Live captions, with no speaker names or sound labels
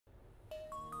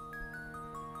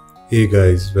Hey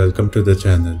guys, welcome to the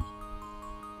channel.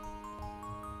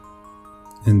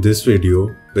 In this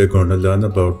video, we're gonna learn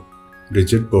about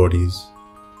rigid bodies,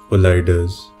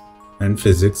 colliders, and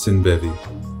physics in Bevy.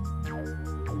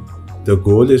 The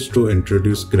goal is to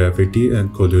introduce gravity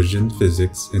and collision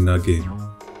physics in our game.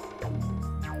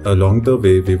 Along the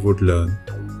way, we would learn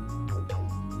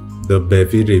the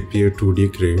Bevy Rapier 2D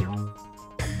crate,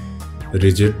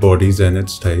 rigid bodies and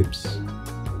its types,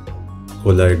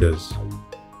 colliders.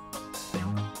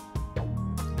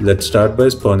 Let's start by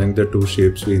spawning the two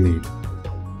shapes we need,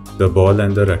 the ball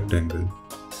and the rectangle.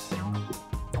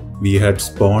 We had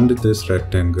spawned this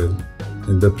rectangle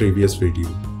in the previous video.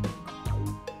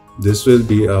 This will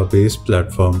be our base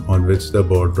platform on which the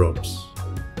ball drops.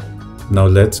 Now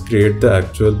let's create the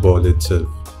actual ball itself.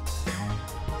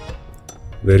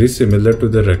 Very similar to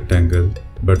the rectangle,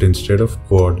 but instead of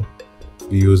quad,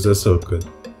 we use a circle.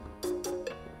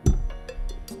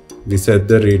 We set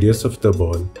the radius of the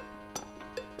ball,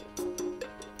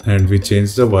 and we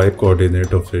change the y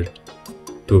coordinate of it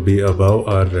to be above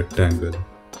our rectangle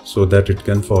so that it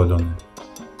can fall on it.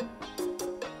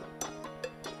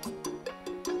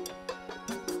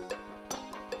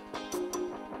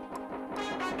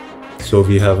 So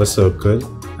we have a circle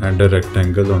and a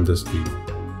rectangle on the screen.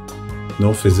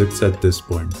 No physics at this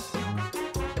point.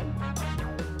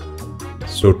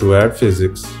 So to add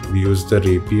physics, we use the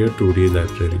Rapier 2D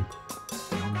library.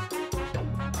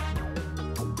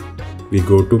 We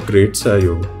go to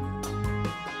crates.io,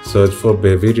 search for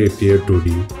Bevy Rapier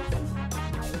 2D,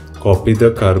 copy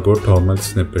the cargo thermal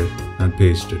snippet and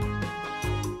paste it.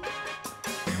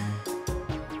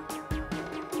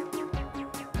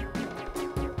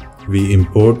 We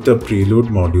import the prelude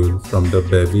module from the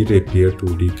Bevy Rapier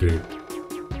 2D crate.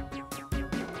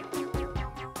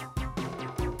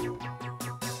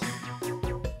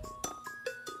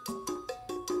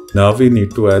 Now we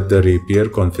need to add the Rapier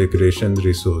configuration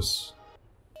resource.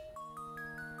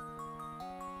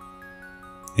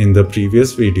 In the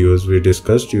previous videos, we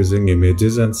discussed using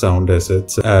images and sound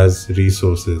assets as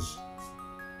resources.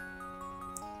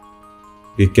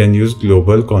 We can use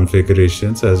global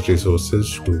configurations as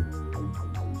resources too.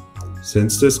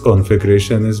 Since this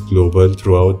configuration is global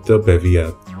throughout the Bevy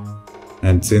app,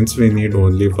 and since we need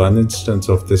only one instance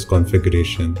of this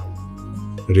configuration,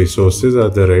 resources are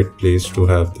the right place to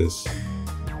have this.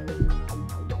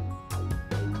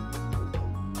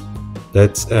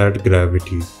 Let's add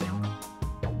gravity.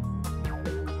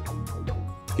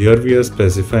 Here we are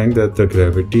specifying that the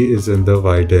gravity is in the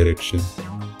y direction.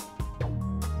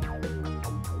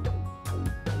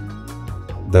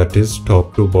 That is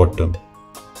top to bottom.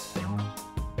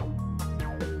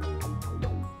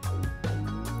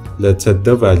 Let's set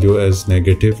the value as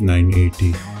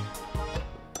 -980.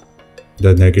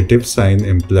 The negative sign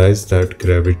implies that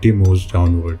gravity moves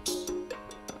downwards.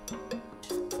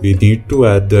 We need to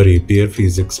add the Rapier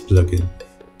physics plugin.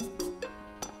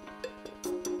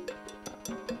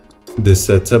 This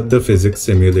sets up the physics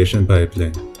simulation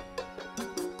pipeline.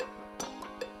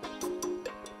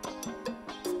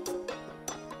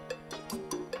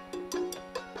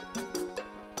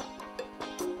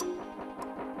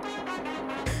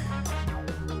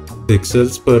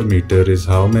 Pixels per meter is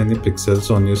how many pixels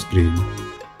on your screen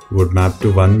would map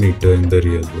to 1 meter in the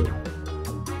real world.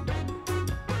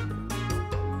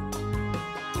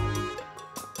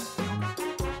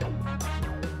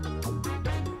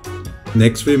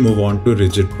 Next we move on to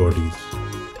rigid bodies.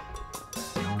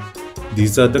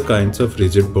 These are the kinds of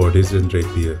rigid bodies in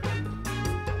Rapier.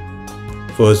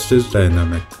 First is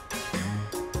dynamic.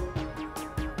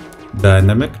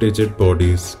 Dynamic rigid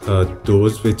bodies are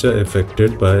those which are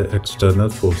affected by external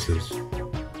forces.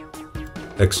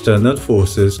 External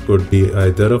forces could be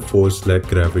either a force like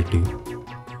gravity,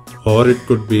 or it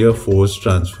could be a force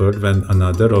transferred when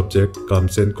another object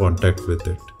comes in contact with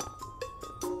it.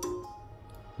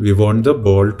 We want the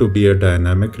ball to be a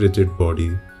dynamic rigid body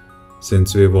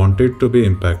since we want it to be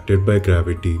impacted by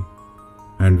gravity,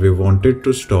 and we want it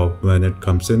to stop when it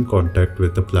comes in contact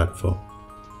with the platform.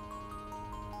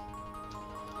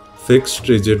 Fixed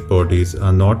rigid bodies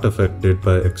are not affected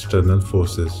by external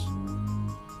forces.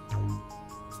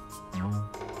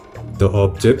 The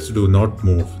objects do not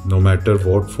move no matter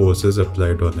what force is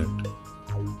applied on it.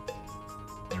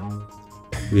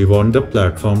 We want the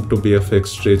platform to be a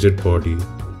fixed rigid body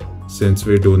since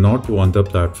we do not want the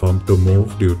platform to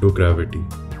move due to gravity.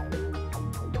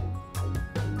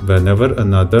 Whenever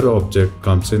another object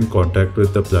comes in contact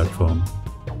with the platform,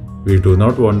 we do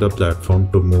not want the platform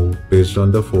to move based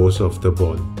on the force of the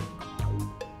ball.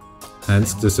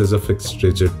 Hence, this is a fixed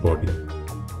rigid body.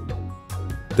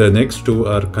 The next two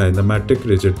are kinematic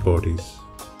rigid bodies.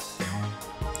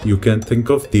 You can think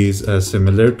of these as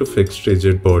similar to fixed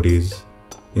rigid bodies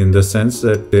in the sense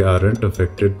that they aren't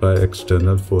affected by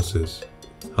external forces.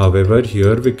 However,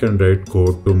 here we can write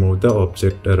code to move the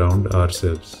object around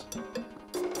ourselves.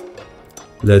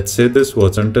 Let's say this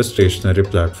wasn't a stationary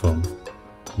platform,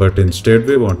 but instead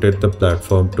we wanted the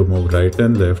platform to move right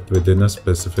and left within a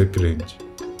specific range.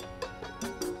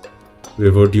 We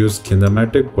would use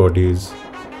kinematic bodies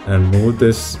and move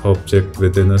this object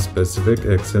within a specific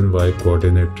x and y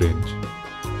coordinate range.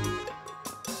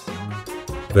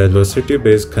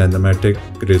 Velocity-based kinematic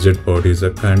rigid bodies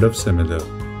are kind of similar.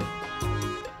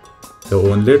 The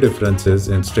only difference is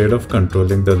instead of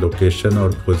controlling the location or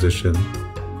position,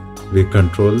 we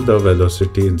control the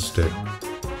velocity instead.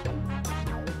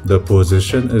 The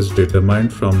position is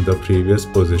determined from the previous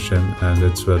position and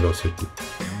its velocity.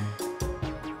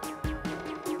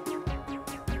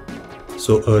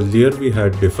 So earlier we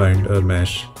had defined a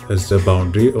mesh as the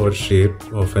boundary or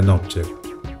shape of an object.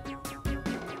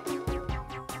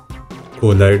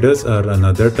 Colliders are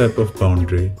another type of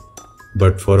boundary,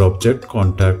 but for object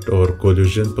contact or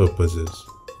collision purposes.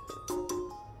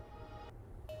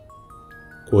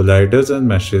 Colliders and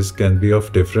meshes can be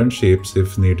of different shapes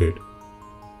if needed.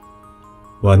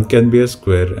 One can be a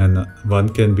square and one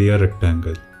can be a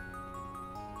rectangle.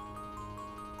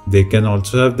 They can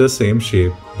also have the same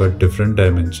shape but different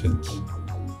dimensions.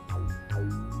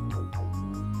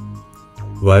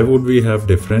 Why would we have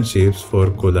different shapes for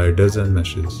colliders and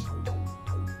meshes?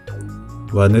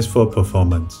 One is for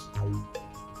performance.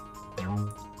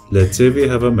 Let's say we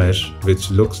have a mesh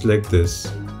which looks like this,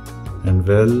 and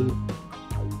well,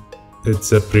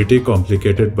 it's a pretty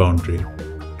complicated boundary.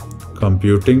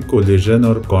 Computing collision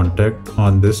or contact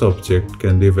on this object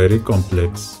can be very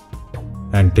complex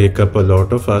and take up a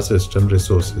lot of our system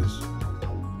resources.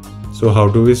 So how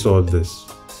do we solve this?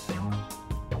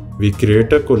 We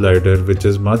create a collider which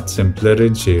is much simpler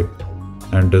in shape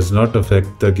and does not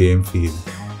affect the game feel.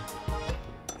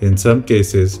 In some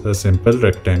cases, a simple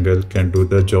rectangle can do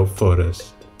the job for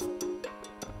us.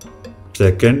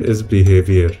 Second is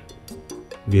behavior.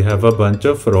 We have a bunch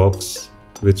of rocks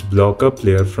which block a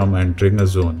player from entering a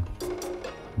zone.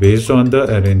 Based on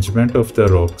the arrangement of the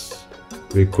rocks,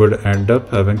 we could end up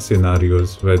having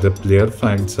scenarios where the player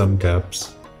finds some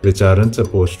gaps which aren't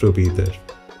supposed to be there.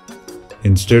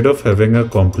 Instead of having a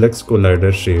complex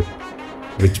collider shape,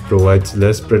 which provides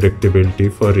less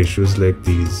predictability for issues like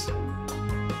these,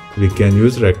 we can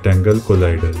use rectangle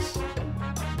colliders.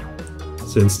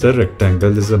 Since the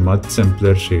rectangle is a much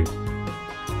simpler shape,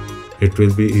 it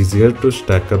will be easier to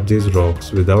stack up these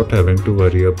rocks without having to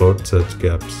worry about such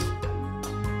gaps.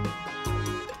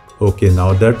 Okay,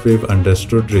 now that we've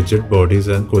understood rigid bodies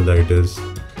and colliders,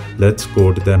 let's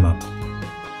code them up.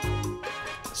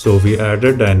 So we add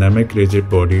a dynamic rigid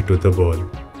body to the ball.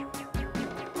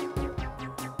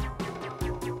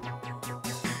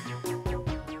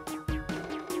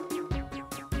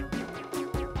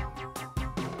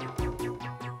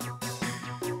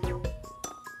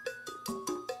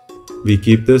 We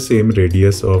keep the same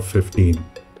radius of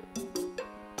 15.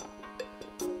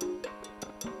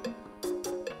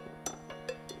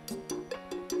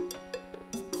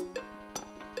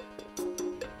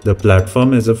 The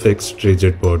platform is a fixed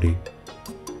rigid body.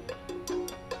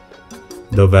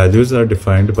 The values are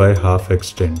defined by half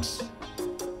extents.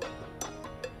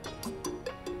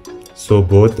 So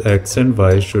both x and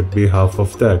y should be half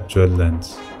of the actual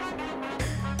lengths.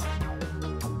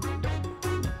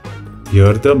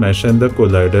 Here the mesh and the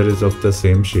collider is of the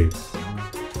same shape,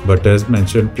 but as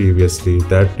mentioned previously,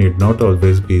 that need not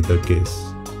always be the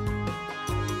case.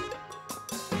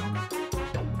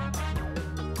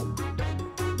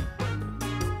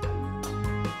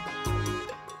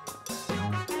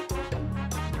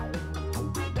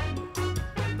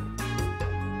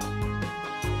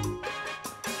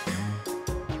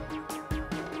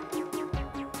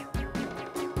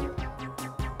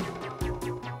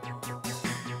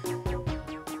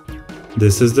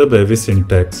 This is the Bevy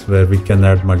syntax where we can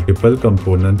add multiple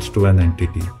components to an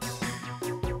entity.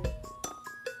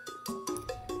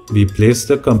 We place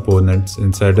the components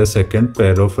inside a second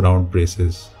pair of round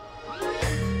braces.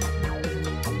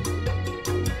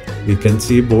 We can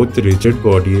see both rigid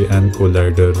body and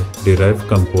collider derived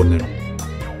component.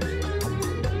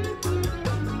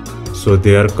 So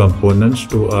they are components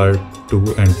to our two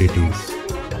entities.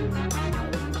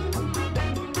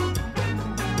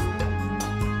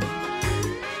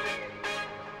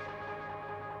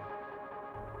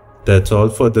 That's all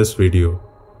for this video.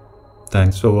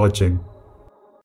 Thanks for watching.